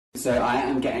So I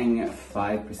am getting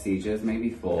 5 procedures, maybe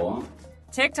 4.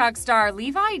 TikTok star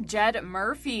Levi Jed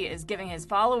Murphy is giving his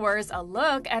followers a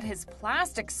look at his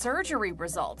plastic surgery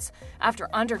results after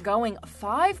undergoing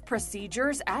 5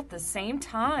 procedures at the same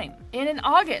time. In an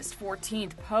August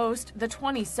 14th post, the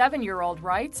 27-year-old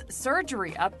writes,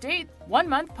 "Surgery update, 1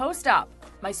 month post-op.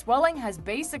 My swelling has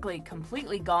basically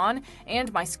completely gone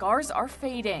and my scars are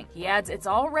fading." He adds it's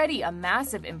already a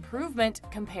massive improvement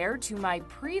compared to my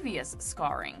previous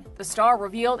scarring. The star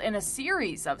revealed in a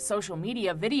series of social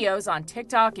media videos on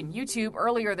TikTok and YouTube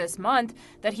earlier this month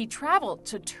that he traveled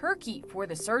to Turkey for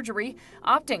the surgery,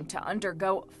 opting to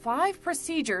undergo 5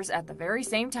 procedures at the very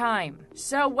same time.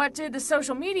 So what did the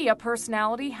social media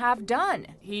personality have done?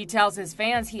 He tells his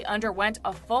fans he underwent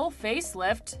a full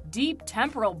facelift, deep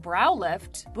temporal brow lift,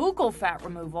 buccal fat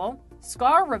removal,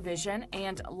 scar revision,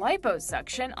 and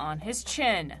liposuction on his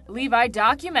chin. Levi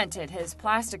documented his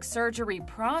plastic surgery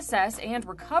process and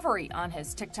recovery on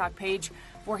his TikTok page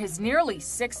for his nearly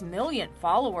 6 million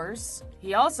followers.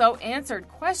 He also answered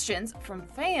questions from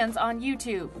fans on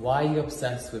YouTube. Why are you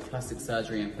obsessed with plastic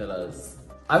surgery and fillers?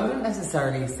 I wouldn't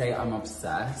necessarily say I'm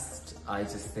obsessed. I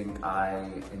just think I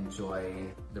enjoy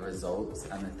the results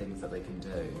and the things that they can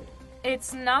do.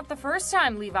 It's not the first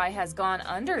time Levi has gone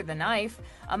under the knife.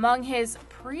 Among his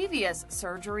previous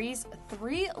surgeries,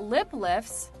 3 lip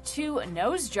lifts, 2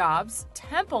 nose jobs,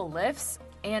 temple lifts,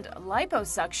 and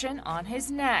liposuction on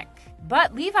his neck.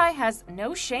 But Levi has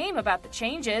no shame about the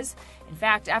changes. In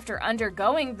fact, after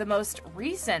undergoing the most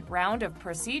recent round of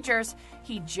procedures,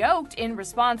 he joked in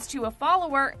response to a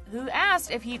follower who asked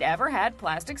if he'd ever had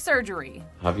plastic surgery.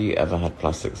 Have you ever had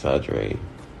plastic surgery?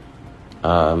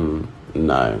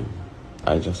 No.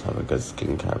 I just have a good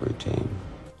skincare routine.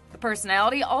 The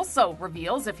personality also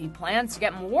reveals if he plans to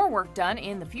get more work done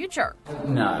in the future.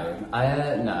 No. I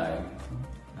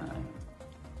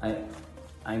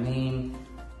mean,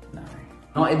 no.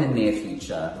 Not in the near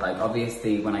future. Like,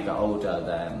 obviously, when I get older,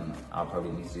 then I'll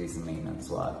probably need to do some maintenance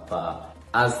work. But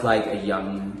as, like, a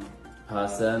young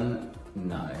person,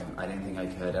 no. I don't think I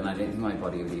could, and I don't think my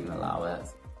body would even allow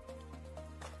it.